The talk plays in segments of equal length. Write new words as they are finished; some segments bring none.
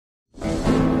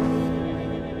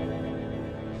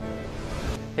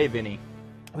Hey, Vinny.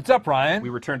 What's up, Ryan? We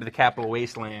returned to the Capital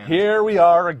Wasteland. Here we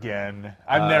are again.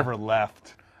 I've never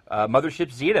left.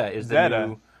 Mothership Zeta is the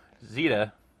new...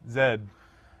 Zeta. Zed.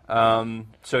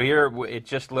 So here, it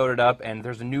just loaded up, and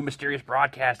there's a new mysterious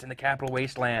broadcast in the Capital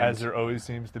Wasteland. As there always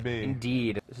seems to be.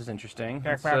 Indeed. This is interesting.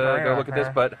 Let's go look at this,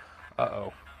 but...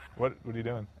 Uh-oh. What are you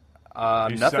doing?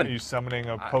 Nothing. Are you summoning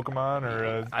a Pokemon or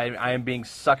a... I am being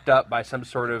sucked up by some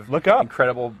sort of Look up.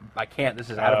 incredible... I can't. This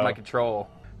is out of my control.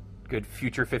 Good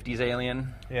future 50s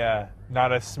alien. Yeah,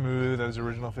 not as smooth as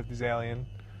original 50s alien.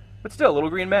 But still, little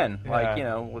green men. Yeah. Like, you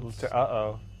know...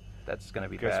 Uh-oh. That's going to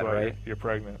be Guess bad, what? right? You're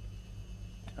pregnant.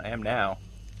 I am now.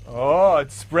 Oh,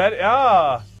 it's spread...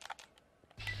 Ah!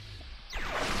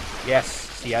 Yes.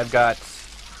 See, I've got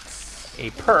a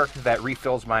perk that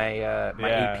refills my my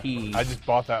AP. I just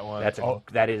bought that one.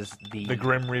 That is the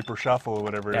Grim Reaper Shuffle or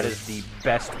whatever it is. That is the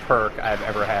best perk I've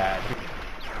ever had.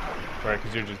 Right,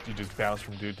 because you just bounce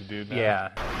from dude to dude now. Yeah.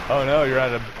 Oh no, you're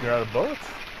out of bullets?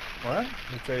 What?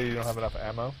 You say you don't have enough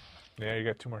ammo? Yeah, you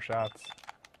got 2 more shots.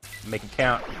 Make it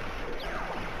count.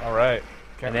 All right.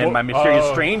 And then my mysterious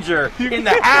stranger in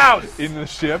the house! In the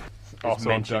ship. Also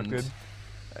mentioned. abducted.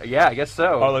 Yeah, I guess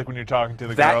so. Oh, like when you're talking to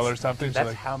the girl or something? That's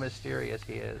like, how mysterious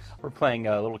he is. We're playing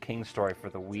a Little King Story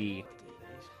for the Wii.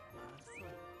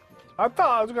 I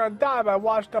thought I was going to die, but I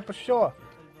washed up ashore.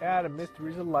 Yeah, the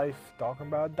mysteries of life. Talking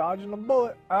about dodging a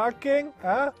bullet. Huh, King?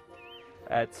 Huh?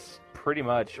 That's pretty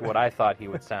much what I thought he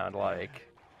would sound like.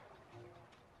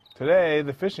 Today,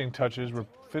 the finishing touches were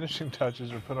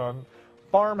put on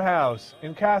Farmhouse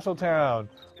in Castletown.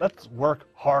 Let's work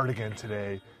hard again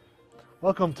today.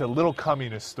 Welcome to Little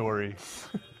Communist Story.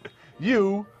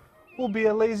 You will be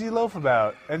a lazy loaf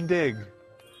about and dig.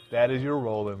 That is your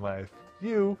role in life.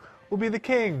 You will be the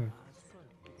king.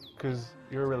 Because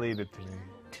you're related to me.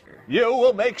 You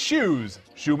will make shoes,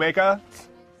 shoemaker.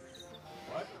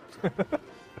 What?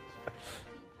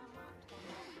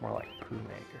 More like poo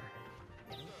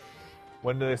maker.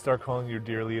 When do they start calling you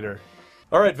dear leader?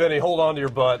 All right, Vinny, hold on to your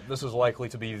butt. This is likely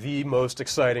to be the most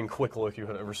exciting quick look you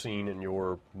have ever seen in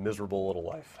your miserable little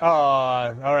life.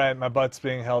 All right, my butt's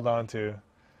being held on to.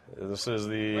 This is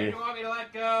the... When do you want me to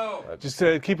let go? Just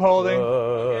keep holding.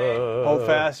 Okay. Hold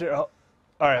faster. All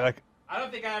right, like... I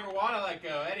don't think I ever want to let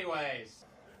go anyways.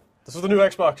 This is the new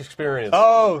Xbox experience.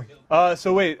 Oh,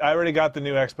 so wait, I already got the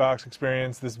new Xbox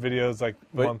experience. This video is like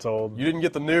months old. You didn't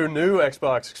get the new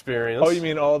Xbox experience. Oh, you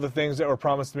mean all the things that were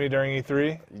promised to me during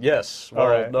E3? Yes. Well,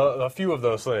 all right. No, a few of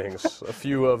those things. A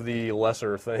few of the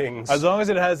lesser things. As long as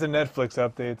it has the Netflix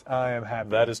updates, I am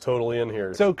happy. That is totally in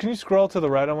here. So can you scroll to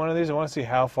the right on one of these? I want to see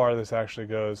how far this actually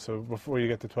goes, so before you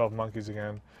get to 12 Monkeys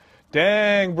again.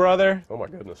 Dang, brother. Oh, my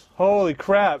goodness. Holy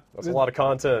crap. That's a lot of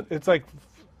content. It's like...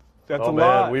 That's oh a man,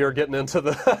 lot. we are getting into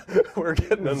the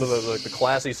the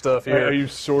classy stuff here. Are you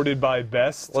sorted by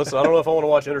best? Listen, I don't know if I want to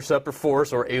watch Interceptor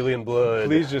Force or Alien Blood.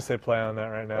 Please just say play on that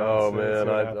right now. Oh man,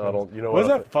 I don't. You know what?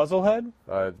 What is that? Fuzzlehead?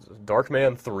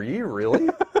 Darkman 3, really?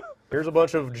 Here's a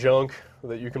bunch of junk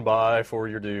that you can buy for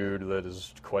your dude that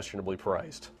is questionably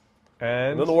priced.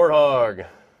 And then the Warthog.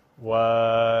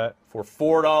 What? For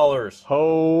 $4.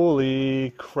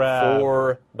 Holy crap!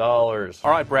 $4.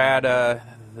 All right, Brad.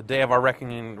 The day of our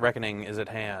reckoning is at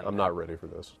hand. I'm not ready for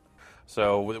this.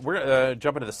 So we're going to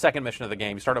jump into the second mission of the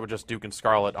game. You start out with just Duke and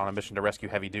Scarlet on a mission to rescue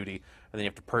Heavy Duty, and then you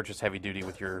have to purchase Heavy Duty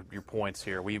with your points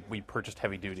here. We purchased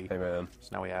Heavy Duty. Hey, man. So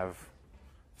now we have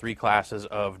 3 classes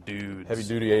of dudes. Heavy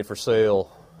Duty ain't for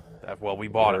sale. Well, we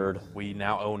bought it. We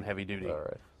now own Heavy Duty. All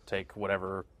right. Take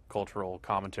whatever cultural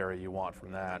commentary you want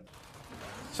from that.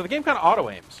 So the game kind of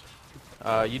auto-aims.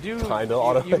 You do... Kind of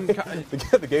auto-aims?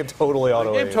 The game totally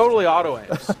auto-aims. The game totally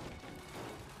auto-aims.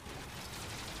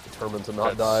 Determined to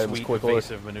not die in this quick look.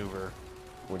 Evasive maneuver.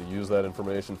 I'm going to use that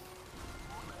information.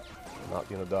 I'm not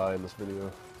going to die in this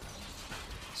video.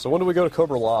 So when do we go to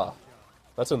Cobra La?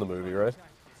 That's in the movie, right?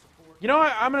 You know,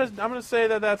 I'm gonna say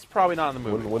that that's probably not in the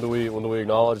movie. When do we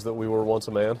acknowledge that we were once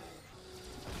a man?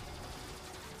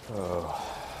 All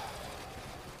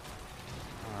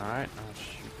right.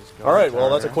 All right. Well,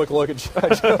 that's a quick look at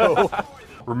G.I. Joe.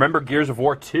 Remember Gears of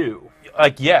War 2?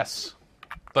 Like, yes.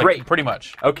 Like, Great. Pretty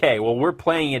much. Okay, well, we're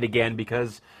playing it again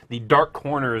because the Dark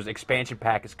Corners expansion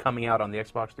pack is coming out on the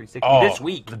Xbox 360 this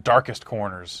week. The darkest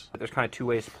corners. There's kind of 2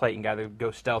 ways to play it. You can either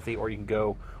go stealthy or you can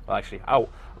go... Well, actually,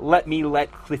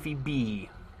 let Cliffy B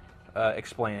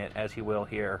explain it as he will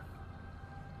here.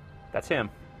 That's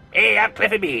him. Hey, I'm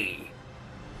Cliffy B.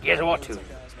 Gears of War 2.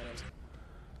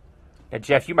 Yeah,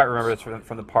 Jeff, you might remember this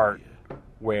from the part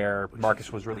where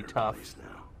Marcus was really tough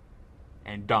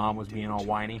and Dom was being all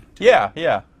whiny. Yeah.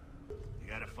 You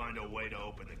gotta find a way to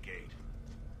open the gate.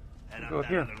 Head Go up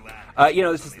here. that other ladder. You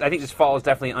know, I think this falls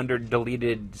definitely under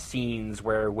deleted scenes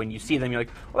where when you see them, you're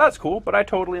like, well, that's cool, but I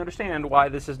totally understand why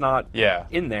this is not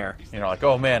in there. You know, like,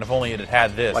 oh man, if only it had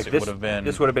had this, Like it would have been...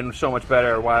 This would have been so much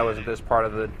better. Why wasn't this part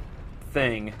of the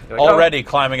thing? Like, Already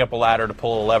climbing up a ladder to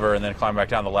pull a lever and then climb back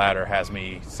down the ladder has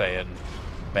me saying,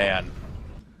 man...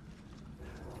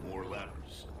 More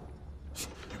ladders.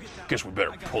 Guess we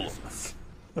better pull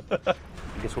them.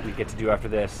 Guess what we get to do after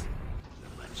this?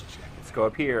 Let's go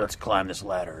up here. Let's climb this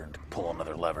ladder and pull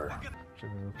another lever.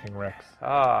 King Rex.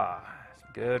 Ah, some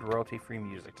good royalty-free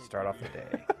music to start off the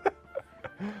day.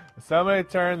 Somebody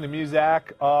turn the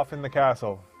music off in the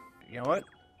castle. You know what?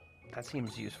 That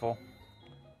seems useful.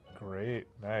 Great,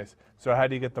 nice. So how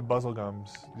do you get the buzzle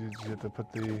gums? You have to put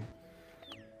the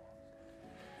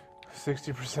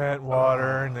 60%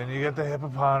 water, and then you get the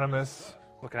hippopotamus.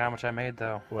 Look at how much I made,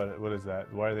 though. What is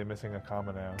that? Why are they missing a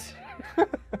comma now? You're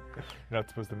not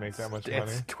supposed to make that much money.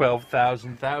 It's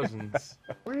 12,000 thousands.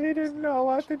 We didn't know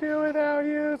what to do without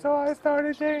you, so I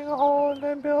started digging a hole, and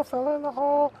then Bill fell in the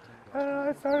hole, and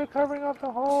I started covering up the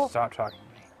hole. Stop talking to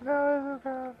me. No, it's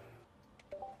okay.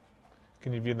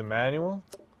 Can you view the manual?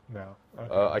 No.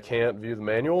 Okay. I can't view the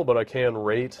manual, but I can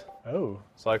rate Oh.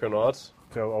 Psychonauts.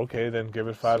 So, okay, then give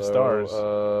it 5 So, stars.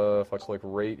 If I click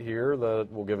rate here,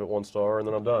 that will give it 1 star, and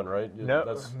then I'm done, right? No,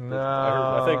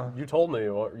 I think you told me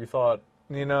you thought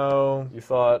You know,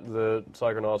 that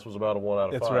Psychonauts was about a 1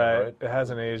 out of 5. it's right. It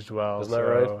hasn't aged well. Isn't that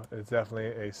so right? It's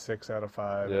definitely a 6 out of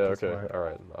 5. Yeah. at this Okay. point. All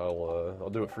right. I'll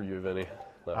do it for you, Vinny.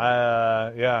 No.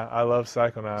 Yeah, I love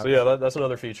Psychonauts. So yeah, that's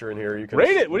another feature in here. You can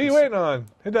Rate it! What are you waiting on?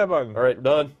 Hit that button. All right,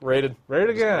 done. Rated. Rate it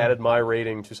Just again. added my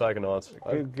rating to Psychonauts.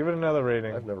 Give it another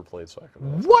rating. I've never played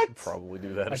Psychonauts. What? I should probably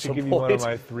do that. I at should some give you one of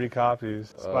point. my 3 copies.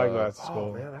 Spyglass is Oh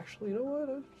cool. man, actually, you know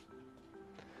what?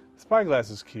 Spyglass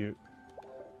is cute.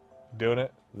 Doing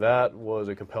it. That was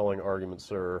a compelling argument,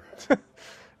 sir.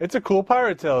 It's a cool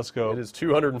pirate telescope. It is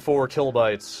 204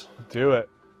 kilobytes. Do it.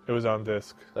 It was on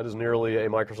disc. That is nearly a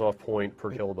Microsoft point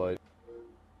per kilobyte.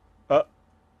 What?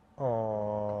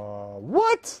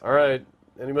 All right,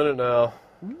 any minute now.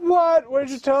 What?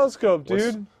 Where's your telescope,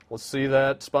 dude? Let's see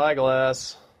that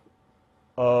spyglass.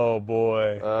 Oh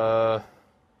boy.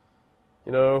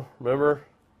 Remember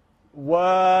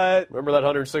What? that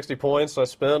 160 points I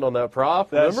spent on that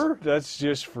prop? Remember? That's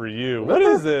just for you. What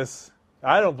is this?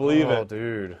 I don't believe Oh, it.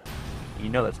 dude. You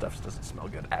know that stuff doesn't smell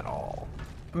good at all.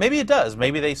 Maybe it does.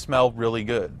 Maybe they smell really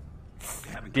good.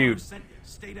 Dude,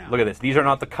 look at this. These are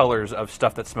not the colors of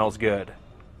stuff that smells good.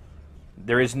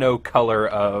 There is no color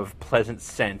of pleasant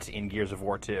scent in Gears of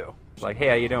War 2. Like, hey,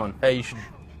 how you doing? Hey, you should...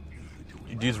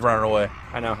 Your dude's running away.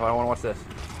 I know. I want to watch this.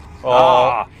 Oh.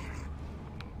 Ah!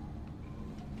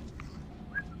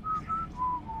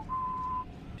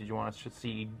 Did you want us to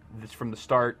see this from the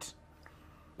start?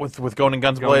 With going and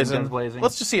guns Going and blazing. guns blazing.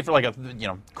 Let's just see it for like a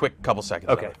quick couple seconds.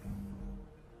 Okay. of it.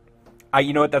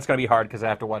 You know what? That's going to be hard because I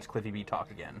have to watch Cliffy B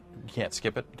talk again. You can't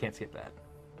skip it. You can't skip that.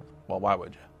 Well, why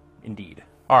would you? Indeed.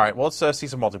 All right. Well, let's see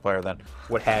some multiplayer then.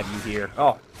 What have you here?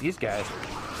 Oh, these guys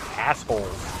are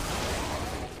assholes.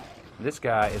 This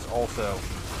guy is also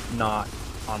not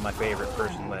on my favorite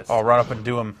person list. Oh, run up and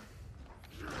do him.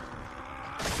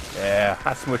 Yeah.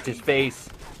 I smushed his face.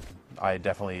 I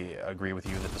definitely agree with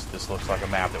you that this looks like a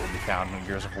map that would be found in a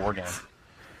Gears of War game,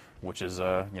 which is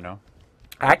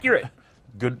Accurate.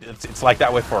 good. It's like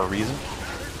that way for a reason.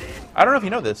 I don't know if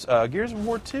you know this. Gears of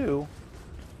War 2,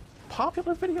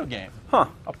 popular video game. Huh.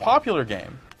 A popular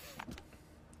game.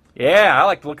 Yeah, I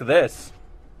like the look of this.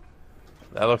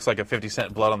 That looks like a 50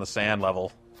 Cent Blood on the Sand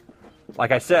level.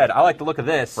 Like I said, I like the look of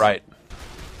this. Right.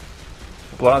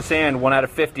 Blood on Sand, 1 out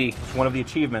of 50. It's one of the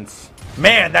achievements.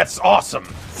 Man, that's awesome.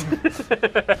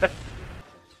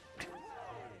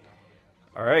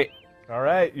 All right. All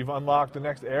right, you've unlocked the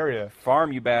next area.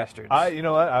 Farm, you bastards. You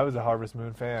know what? I was a Harvest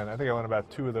Moon fan. I think I went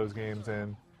about 2 of those games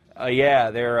in.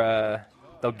 Yeah,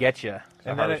 they'll get you. The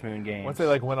And then Harvest Moon games. Once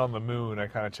they went on the moon, I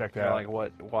kind of checked They're out. like,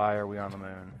 what? Why are we on the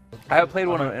moon? I haven't played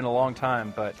one in a long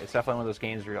time, but it's definitely one of those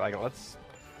games where you're like, let's.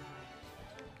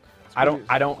 I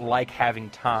don't like having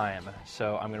time,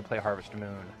 so I'm gonna play Harvest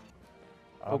Moon.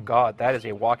 Oh God, that is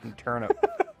a walking turnip.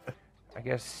 I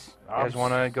guess you guys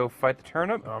want to go fight the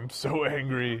turnip? I'm so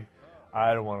angry.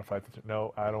 I don't want to fight the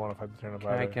No, I don't want to fight the turnip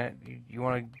either. You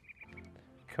want to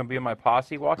come be in my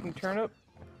posse, walking turnip?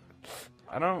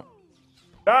 I don't.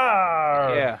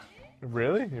 Ah! Yeah.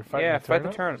 Really? You're fighting Yeah, the fight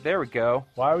turnip? the turnip. There we go.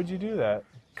 Why would you do that?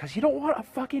 Because you don't want a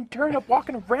fucking turnip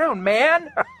walking around,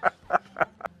 man!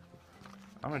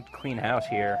 I'm going to clean house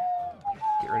here.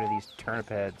 Get rid of these turnip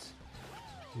heads.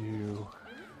 You.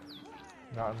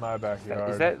 Not in my backyard.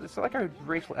 Is that like a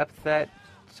racial epithet?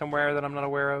 somewhere that I'm not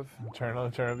aware of?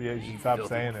 Turnip, yeah, you should stop Filthy-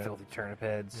 saying it. Filthy turnip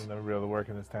heads. You'll never be able to work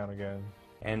in this town again.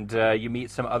 And you meet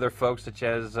some other folks such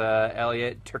as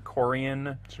Elliot,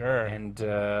 Turkorian, Sure. and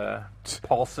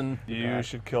Paulson. You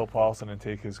should kill Paulson and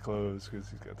take his clothes, because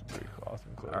he's got some pretty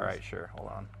awesome clothes. All right, sure.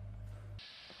 Hold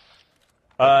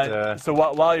on. So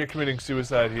while you're committing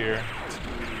suicide here...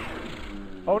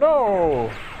 Oh, no!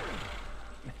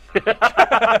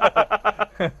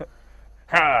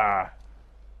 Ha!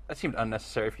 That seemed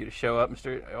unnecessary for you to show up,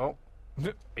 Mr. Oh.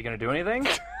 Are you going to do anything?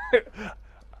 I think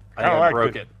I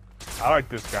broke it. I like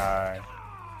this guy.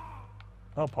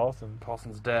 Oh, Paulson.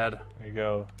 Paulson's dead. There you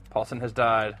go. Paulson has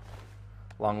died.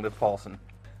 Long live Paulson.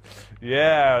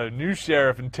 Yeah, new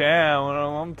sheriff in town. I don't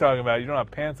know what I'm talking about. You don't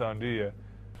have pants on, do you?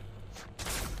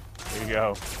 There you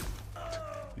go.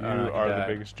 You he are the died.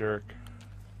 biggest jerk.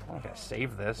 I'm not going to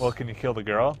save this. Well, can you kill the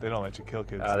girl? They don't let you kill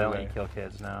kids. they do don't let you kill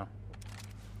kids now.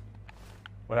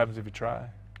 What happens if you try?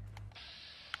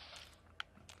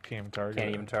 Can't even target Can't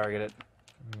it. even target it.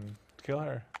 Kill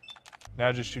her.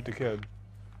 Now just shoot the kid.